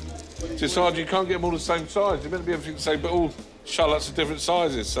 It's hard, you can't get them all the same size. You're meant to be everything the same, but all shallots are different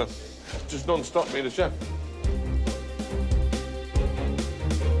sizes, so just non-stop being a chef.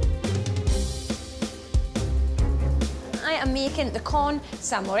 I am making the corn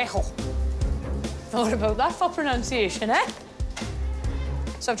salmorejo. Thought about that for pronunciation, eh?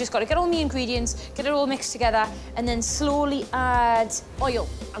 So I've just got to get all my ingredients, get it all mixed together, and then slowly add oil.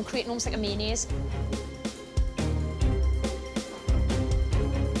 I'm creating almost like a mayonnaise.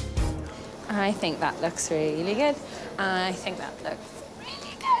 I think that looks really good. I think that looks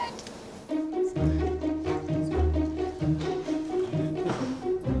really good.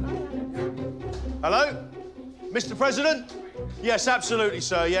 Hello? Mr. President? Yes, absolutely,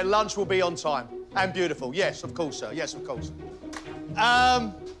 sir. Yeah, lunch will be on time. And beautiful. Yes, of course, sir. Yes, of course.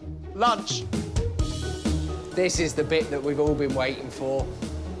 Lunch. This is the bit that we've all been waiting for.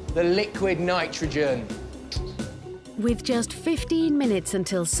 The liquid nitrogen. With just 15 minutes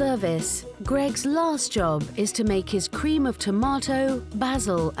until service, Greg's last job is to make his cream of tomato,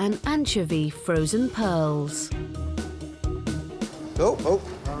 basil and anchovy frozen pearls. Oh, oh.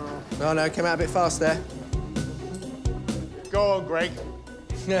 Oh, no, came out a bit fast there. Go on, Greg.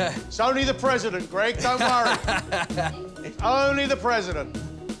 It's only the president, Greg, don't worry. It's only the president.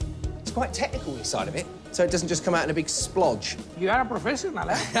 It's quite technical, this side of it, so it doesn't just come out in a big splodge. You are a professional,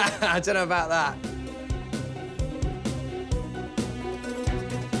 eh? I don't know about that.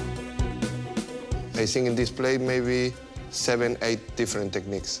 I think in this plate maybe 7, 8 different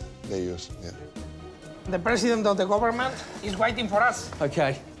techniques they use, yeah. The president of the government is waiting for us.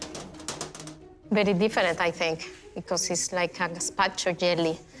 OK. Very different, I think, because it's like a gazpacho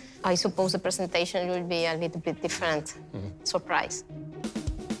jelly. I suppose the presentation will be a little bit different. Surprise.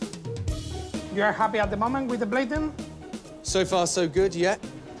 You are happy at the moment with the plating? So far, so good, yeah.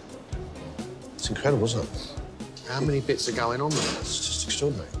 It's incredible, isn't it? How many bits are going on there? It's just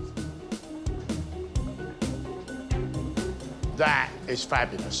extraordinary. That is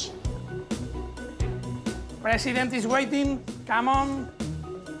fabulous. President is waiting. Come on.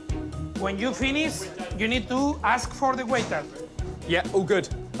 When you finish, you need to ask for the waiter. Yeah, all good.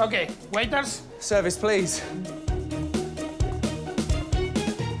 OK, waiters. Service, please.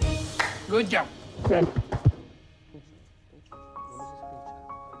 Good job.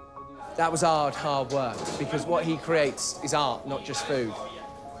 That was hard work, because what he creates is art, not just food.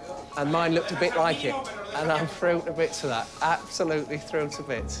 And mine looked a bit like it, and I'm thrilled to bits for that. Absolutely thrilled to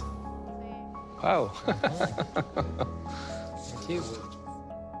bits. Wow. Thank you.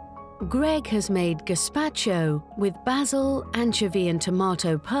 Greg has made gazpacho with basil, anchovy and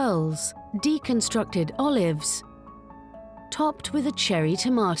tomato pearls, deconstructed olives, topped with a cherry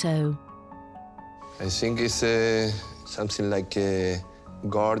tomato. I think it's something like a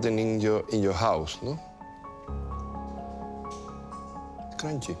garden in your house, no?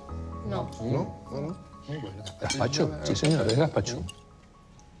 Crunchy. No. No? No? Gazpacho, sí señor, es gazpacho.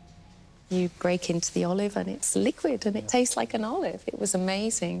 You break into the olive and it's liquid and it tastes like an olive. It was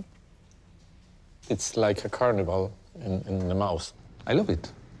amazing. It's like a carnival in the mouth. I love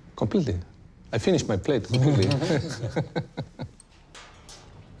it, completely. I finished my plate completely.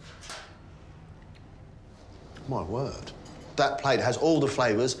 My word. That plate has all the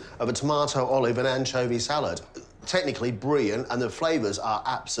flavours of a tomato, olive and anchovy salad. Technically brilliant, and the flavours are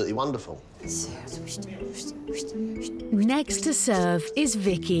absolutely wonderful. Next to serve is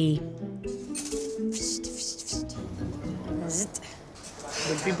Vicky.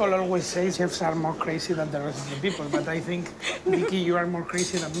 The people always say chefs are more crazy than the rest of the people, but I think, Vicky, you are more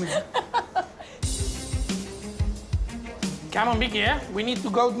crazy than me. Come on, Vicky, eh? We need to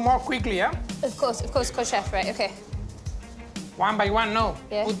go more quickly, yeah? Of course, co-chef, right, OK. One by one, no.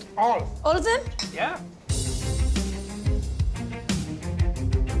 Yeah. Put all. All of them? Yeah.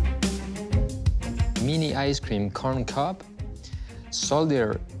 Mini ice cream corn cob,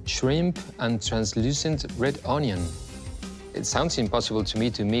 salted shrimp, and translucent red onion. It sounds impossible to me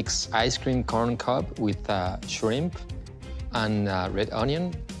to mix ice cream corn cob with shrimp and red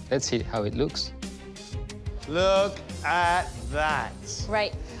onion. Let's see how it looks. Look at that.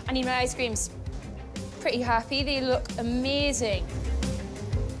 Right, I need my ice creams. Pretty happy, they look amazing.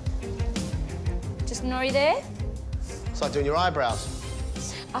 Just nori there. It's like doing your eyebrows.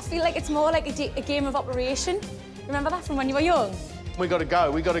 I feel like it's more like a game of operation. Remember that from when you were young? We gotta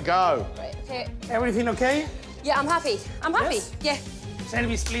go, we gotta go. Right, OK. Everything OK? Yeah, I'm happy. I'm happy, yes? Yeah.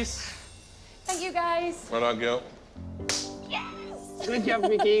 Service, please. Thank you, guys. Well done, girl. Yes! Good job,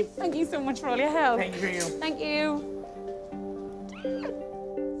 Vicky. Thank you so much for all your help. Thank you. Thank you.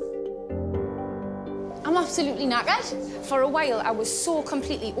 I'm absolutely knackered. For a while, I was so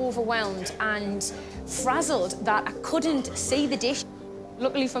completely overwhelmed and frazzled that I couldn't see the dish.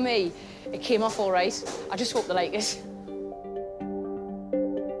 Luckily for me, it came off all right. I just hope they like it.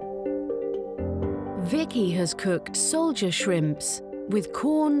 Vicky has cooked soldier shrimps with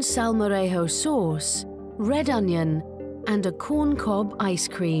corn salmorejo sauce, red onion, and a corn cob ice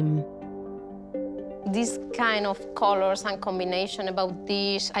cream. This kind of colors and combination about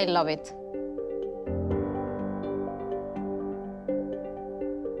this, I love it.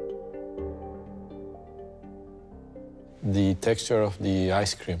 The texture of the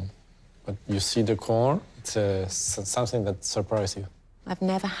ice cream. But you see the corn, it's something that surprises you. I've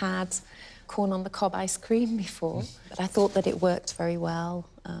never had corn on the cob ice cream before, but I thought that it worked very well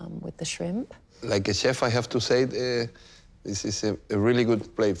with the shrimp. Like a chef, I have to say this is a really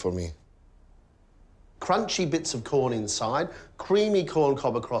good plate for me. crunchy bits of corn inside, creamy corn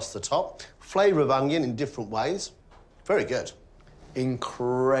cob across the top, flavour of onion in different ways. Very good.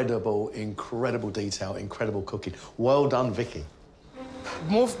 Incredible, incredible detail, incredible cooking. Well done, Vicky.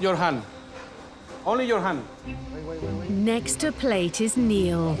 Move your hand. Only your hand. Next to plate is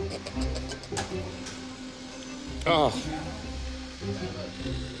Neil. Oh.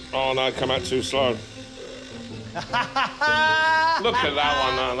 Oh, no, come out too slow. Look at that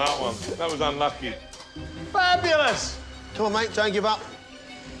one, no, that one. That was unlucky. Fabulous! Come on, mate, don't give up.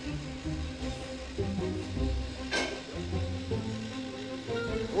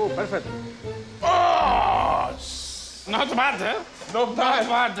 Oh, perfect. Oh! Not bad, eh? Not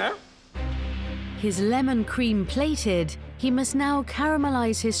bad, eh? His lemon cream plated, he must now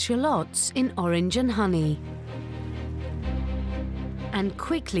caramelize his shallots in orange and honey. And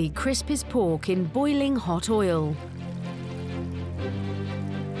quickly crisp his pork in boiling hot oil.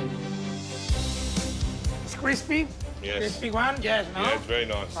 It's crispy? Yes. Crispy one? Yes, no? Yeah, it's very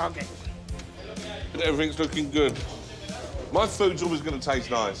nice. Okay. Everything's looking good. My food's always going to taste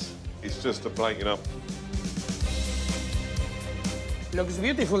nice. It's just the plating up. Looks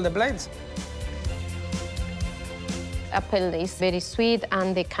beautiful, the plates. Apple is very sweet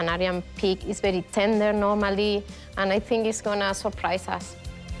and the Canarian pig is very tender normally, and I think it's gonna surprise us.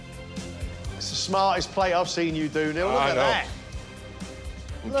 It's the smartest plate I've seen you do, Neil. Look at that.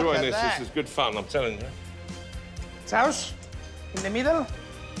 I'm enjoying this. This is good fun, I'm telling you. Sauce in the middle.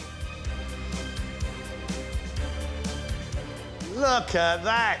 Look at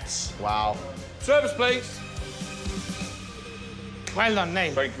that. Wow. Service, please. Well done,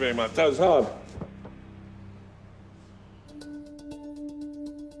 Neil. Thank you very much. That was hard.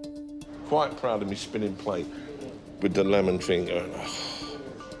 Quite proud of me spinning plate with the lemon thing going. Oh.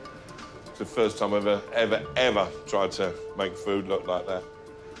 It's the first time I've ever tried to make food look like that.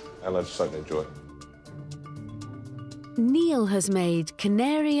 And I just so enjoy it. Neil has made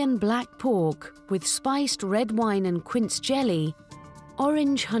Canarian black pork with spiced red wine and quince jelly,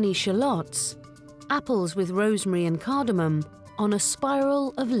 orange honey shallots, apples with rosemary and cardamom on a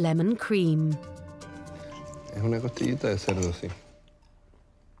spiral of lemon cream. Es una costillita de cerdo, sí.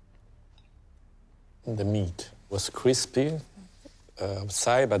 The meat was crispy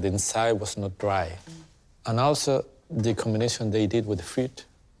outside, but inside was not dry. And also, the combination they did with the fruit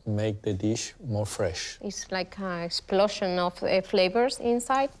make the dish more fresh. It's like an explosion of flavors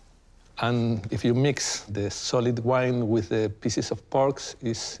inside. And if you mix the solid wine with the pieces of pork,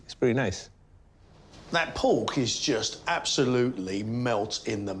 it's very nice. That pork is just absolutely melts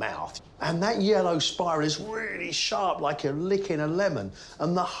in the mouth. And that yellow spiral is really sharp, like you're licking a lemon.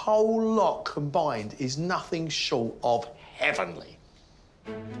 And the whole lot combined is nothing short of heavenly.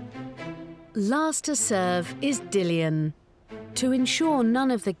 Last to serve is Dillian. To ensure none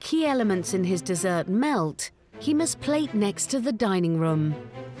of the key elements in his dessert melt, he must plate next to the dining room.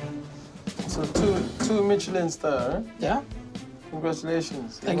 So two Michelin-star. Yeah.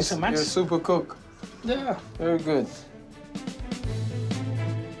 Congratulations. Thank you so much. You're a super cook. Yeah. Very good.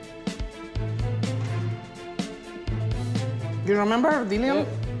 You remember, Dillian? Yep.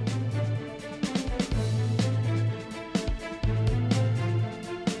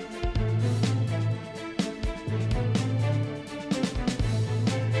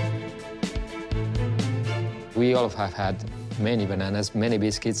 We all have had many bananas, many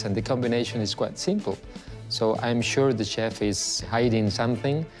biscuits, and the combination is quite simple. So I'm sure the chef is hiding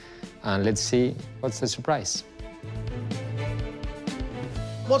something, and let's see what's the surprise.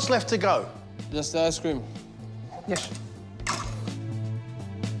 What's left to go? Just the ice cream. Yes.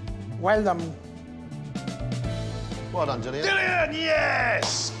 Well done. Well done, Dillian. Dillian,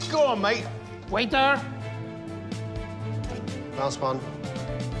 yes! Go on, mate. Waiter. Last one.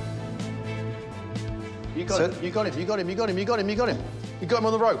 You got him, you got him, you got him, you got him, you got him, you got him. You got him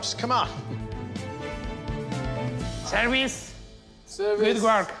on the ropes, come on. Service. Service. Good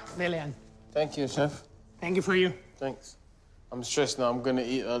work, Dillian. Thank you, chef. Thank you for you. Thanks. I'm stressed now. I'm gonna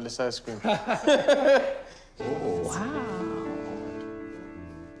eat all this ice cream. Wow.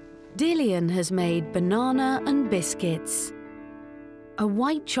 Dillian has made banana and biscuits. A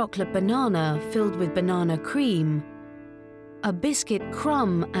white chocolate banana filled with banana cream, a biscuit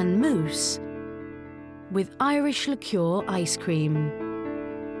crumb and mousse, with Irish liqueur ice cream.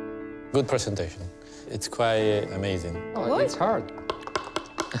 Good presentation. It's quite amazing. Oh, it's hard.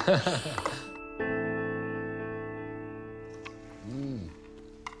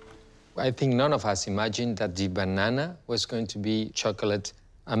 I think none of us imagined that the banana was going to be chocolate.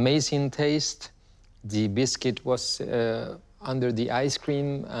 Amazing taste. The biscuit was under the ice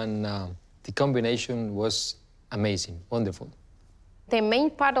cream, and the combination was amazing, wonderful. The main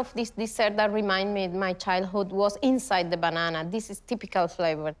part of this dessert that reminded me of my childhood was inside the banana. This is typical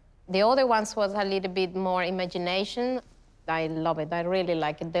flavor. The other ones was a little bit more imagination. I love it. I really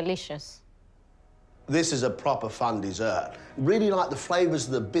like it. Delicious. This is a proper fun dessert. Really like the flavours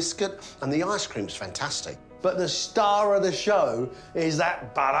of the biscuit, and the ice cream's fantastic. But the star of the show is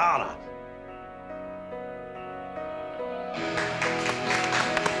that banana.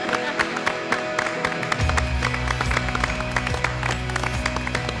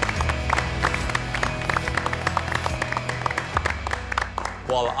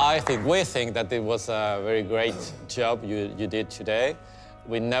 Well, we think that it was a very great job you did today.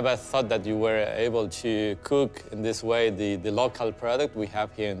 We never thought that you were able to cook in this way the local product we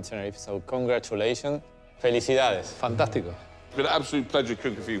have here in Tenerife. So congratulations. Felicidades. It's Fantástico. been an absolute pleasure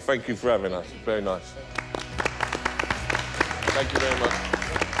cooking for you. Thank you for having us. Very nice. Thank you very much.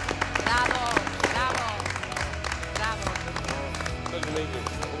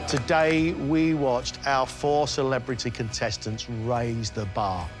 Today, we watched our 4 celebrity contestants raise the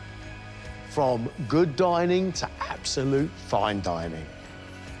bar. From good dining to absolute fine dining.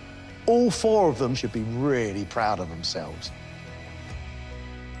 All 4 of them should be really proud of themselves.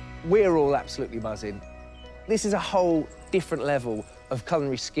 We're all absolutely buzzing. This is a whole different level of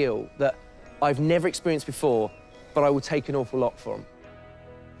culinary skill that I've never experienced before, but I will take an awful lot from.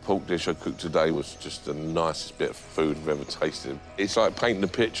 Pork dish I cooked today was just the nicest bit of food I've ever tasted. It's like painting a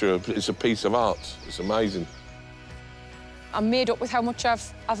picture. It's a piece of art. It's amazing. I'm made up with how much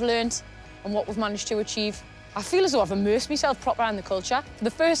I've learned and what we've managed to achieve. I feel as though I've immersed myself proper in the culture. For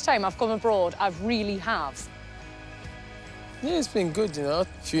the first time I've come abroad, I really have. Yeah, it's been good, you know. A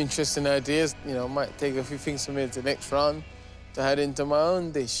few interesting ideas, you know, might take a few things from me to the next round to head into my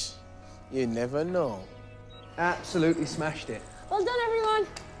own dish. You never know. Absolutely smashed it. Well done, everyone.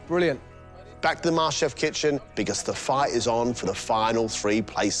 Brilliant. Back to the MasterChef kitchen because the fight is on for the final 3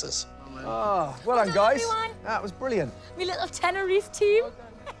 places. Oh, well done, guys. Everyone. That was brilliant. My little Tenerife team.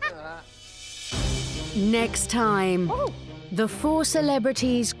 Next time, the 4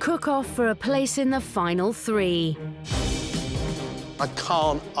 celebrities cook off for a place in the final 3. I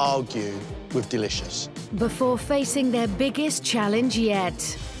can't argue with delicious. Before facing their biggest challenge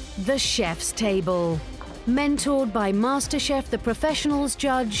yet, the chef's table. Mentored by MasterChef The Professionals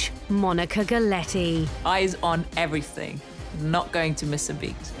judge, Monica Galletti. Eyes on everything, not going to miss a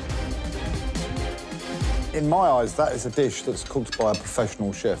beat. In my eyes, that is a dish that's cooked by a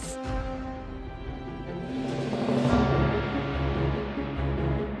professional chef.